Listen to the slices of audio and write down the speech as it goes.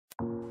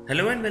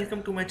Hello and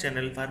welcome to my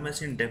channel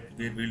Pharmacy in Depth,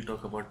 where we'll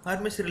talk about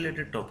pharmacy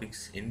related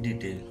topics in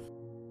detail.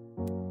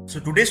 So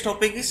today's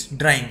topic is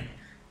drying.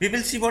 We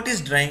will see what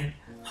is drying,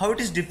 how it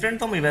is different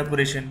from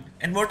evaporation,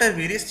 and what are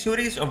various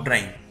theories of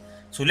drying.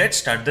 So let's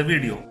start the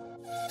video.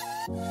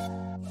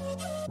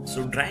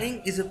 So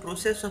drying is a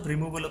process of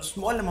removal of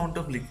small amount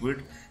of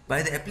liquid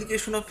by the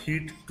application of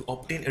heat to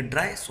obtain a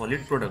dry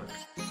solid product.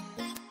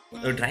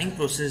 A drying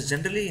process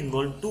generally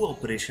involves two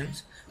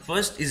operations.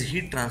 First is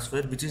heat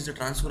transfer, which is the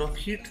transfer of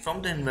heat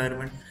from the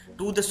environment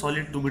to the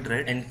solid to be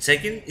dried, and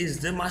second is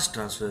the mass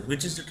transfer,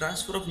 which is the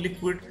transfer of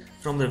liquid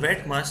from the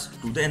wet mass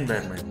to the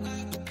environment.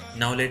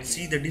 Now let's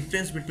see the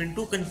difference between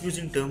two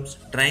confusing terms,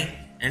 drying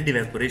and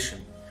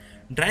evaporation.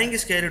 Drying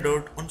is carried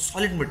out on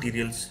solid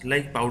materials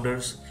like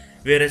powders,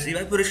 whereas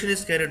evaporation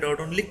is carried out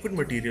on liquid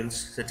materials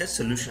such as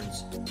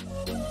solutions.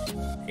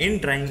 In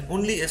drying,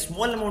 only a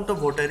small amount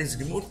of water is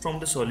removed from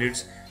the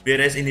solids,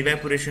 whereas in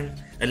evaporation,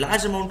 a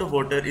large amount of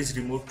water is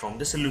removed from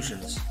the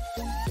solutions.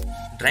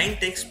 Drying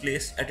takes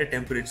place at a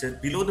temperature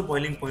below the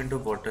boiling point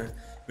of water,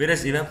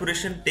 whereas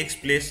evaporation takes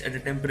place at a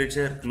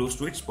temperature close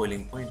to its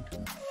boiling point.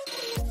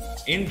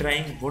 In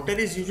drying, water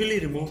is usually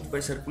removed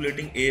by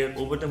circulating air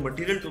over the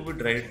material to be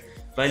dried,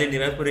 while in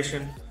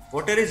evaporation,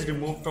 water is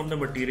removed from the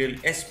material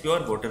as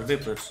pure water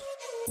vapors.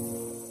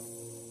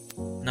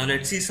 Now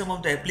let's see some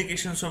of the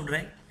applications of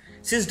drying.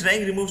 Since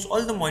drying removes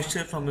all the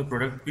moisture from a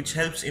product, which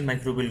helps in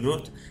microbial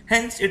growth,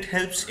 hence it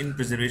helps in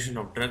preservation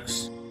of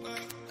drugs.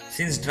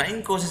 Since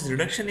drying causes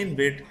reduction in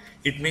weight,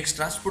 it makes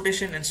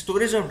transportation and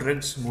storage of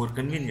drugs more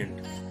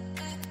convenient.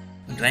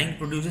 Drying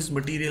produces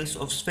materials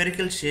of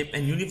spherical shape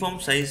and uniform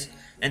size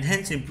and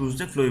hence improves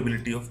the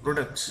flowability of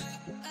products.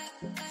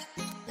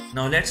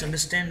 Now let's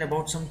understand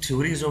about some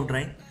theories of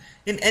drying.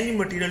 In any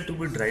material to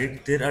be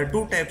dried, there are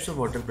two types of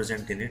water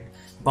present in it,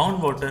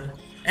 bound water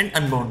and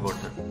unbound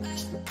water.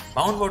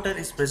 Bound water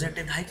is present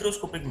in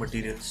hygroscopic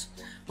materials.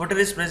 Water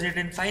is present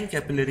in fine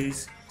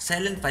capillaries,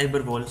 cell and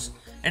fiber walls,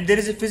 and there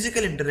is a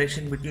physical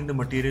interaction between the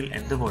material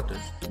and the water.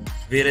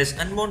 Whereas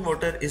unbound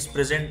water is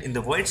present in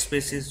the void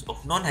spaces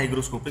of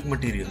non-hygroscopic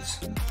materials.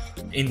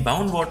 In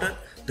bound water,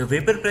 the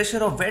vapor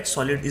pressure of wet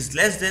solid is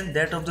less than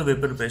that of the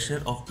vapor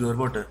pressure of pure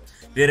water,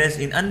 whereas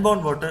in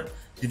unbound water,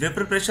 the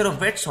vapor pressure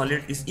of wet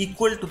solid is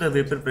equal to the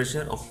vapor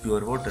pressure of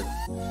pure water.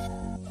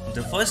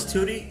 The first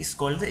theory is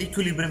called the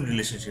equilibrium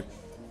relationship.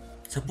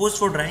 Suppose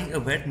for drying a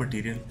wet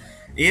material,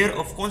 air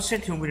of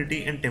constant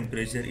humidity and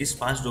temperature is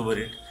passed over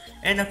it,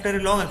 and after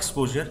a long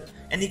exposure,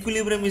 an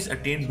equilibrium is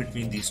attained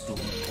between these two.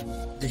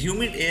 The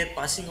humid air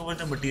passing over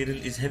the material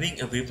is having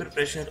a vapor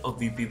pressure of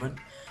Vp1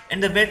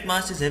 and the wet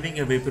mass is having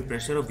a vapor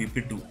pressure of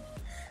Vp2.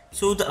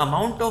 So the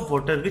amount of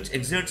water which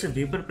exerts a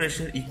vapor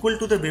pressure equal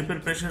to the vapor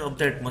pressure of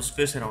the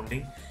atmosphere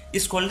surrounding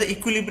is called the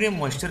equilibrium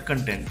moisture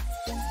content.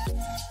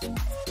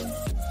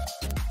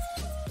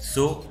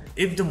 So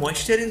if the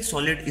moisture in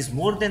solid is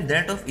more than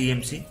that of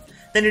EMC,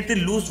 then it will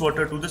lose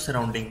water to the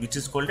surrounding, which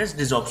is called as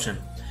desorption.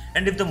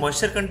 And if the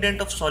moisture content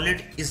of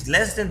solid is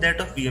less than that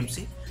of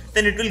EMC,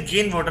 then it will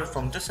gain water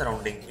from the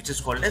surrounding, which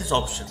is called as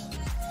sorption.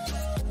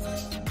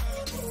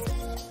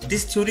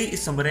 This theory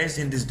is summarized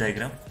in this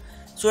diagram.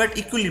 So at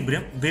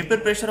equilibrium, vapor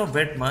pressure of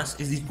wet mass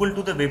is equal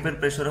to the vapor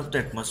pressure of the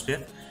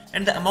atmosphere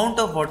and the amount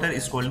of water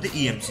is called the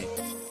EMC.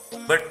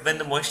 But when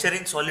the moisture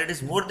in solid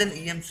is more than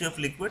EMC of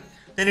liquid,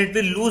 then it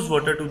will lose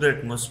water to the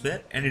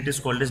atmosphere and it is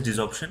called as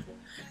desorption.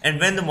 And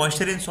when the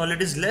moisture in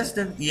solid is less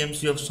than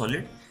EMC of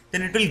solid,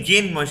 then it will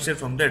gain moisture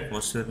from the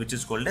atmosphere, which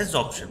is called as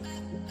sorption.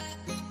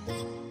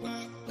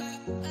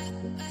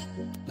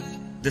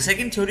 The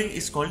second theory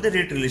is called the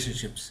rate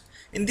relationships.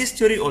 In this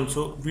theory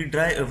also, we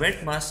dry a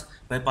wet mass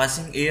by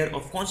passing air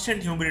of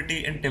constant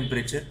humidity and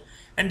temperature,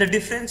 and the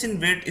difference in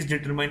weight is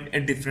determined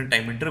at different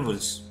time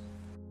intervals.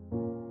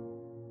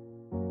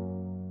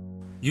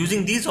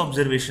 Using these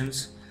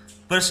observations,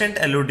 percent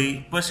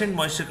LOD, percent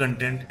moisture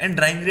content and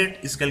drying rate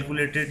is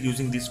calculated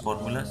using these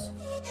formulas.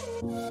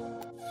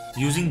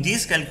 Using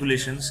these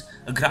calculations,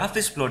 a graph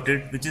is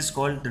plotted which is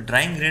called the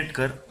drying rate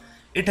curve.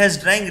 It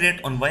has drying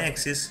rate on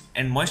y-axis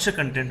and moisture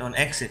content on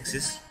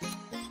x-axis.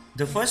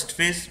 The first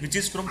phase, which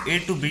is from A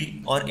to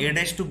B or A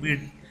dash to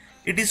B,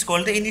 it is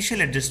called the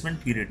initial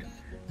adjustment period.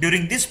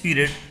 During this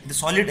period, the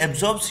solid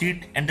absorbs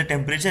heat and the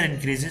temperature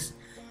increases.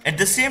 At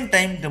the same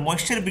time, the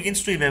moisture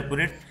begins to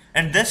evaporate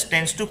and thus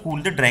tends to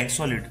cool the drying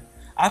solid.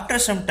 After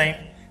some time,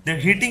 the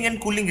heating and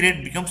cooling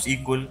rate becomes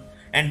equal,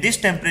 and this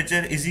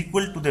temperature is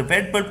equal to the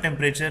wet bulb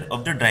temperature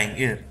of the drying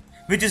air,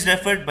 which is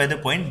referred by the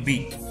point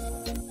B.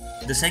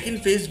 The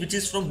second phase, which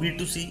is from B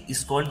to C,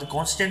 is called the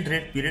constant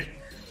rate period.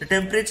 The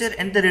temperature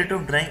and the rate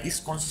of drying is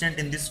constant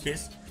in this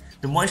phase.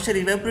 The moisture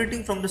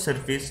evaporating from the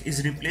surface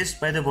is replaced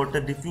by the water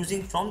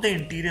diffusing from the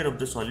interior of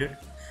the solid.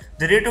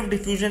 The rate of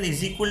diffusion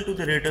is equal to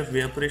the rate of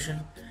evaporation,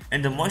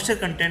 and the moisture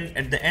content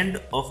at the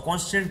end of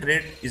constant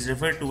rate is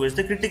referred to as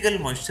the critical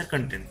moisture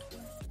content.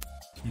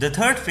 The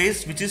third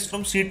phase, which is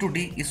from C to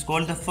D, is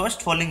called the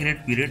first falling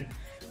rate period.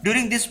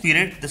 During this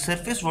period, the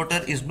surface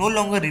water is no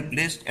longer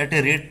replaced at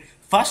a rate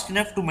fast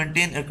enough to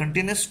maintain a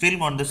continuous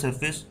film on the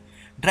surface.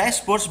 dry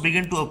spots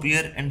begin to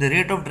appear and the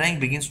rate of drying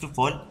begins to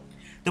fall.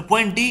 The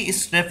point D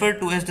is referred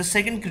to as the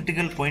second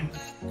critical point,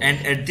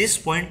 and at this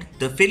point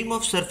the film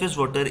of surface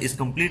water is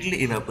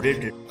completely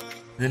evaporated.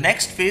 The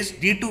next phase,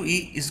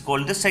 D2E, is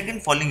called the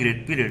second falling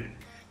rate period.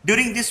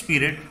 During this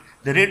period,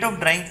 the rate of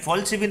drying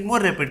falls even more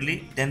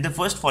rapidly than the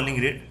first falling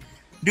rate.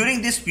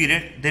 During this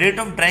period, the rate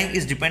of drying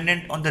is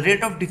dependent on the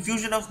rate of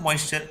diffusion of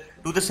moisture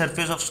to the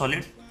surface of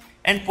solid,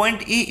 and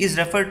point E is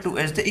referred to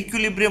as the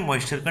equilibrium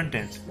moisture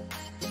content.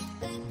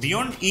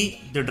 Beyond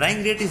E, the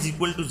drying rate is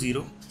equal to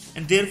 0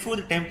 and therefore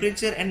the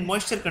temperature and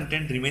moisture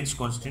content remains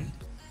constant.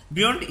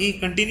 Beyond E,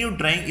 continued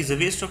drying is a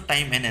waste of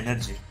time and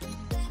energy.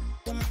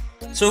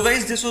 So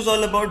guys, this was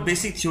all about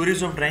basic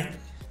theories of drying.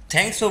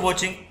 Thanks for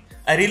watching.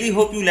 I really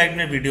hope you liked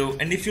my video,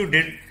 and if you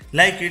did,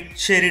 like it,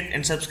 share it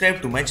and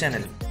subscribe to my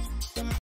channel.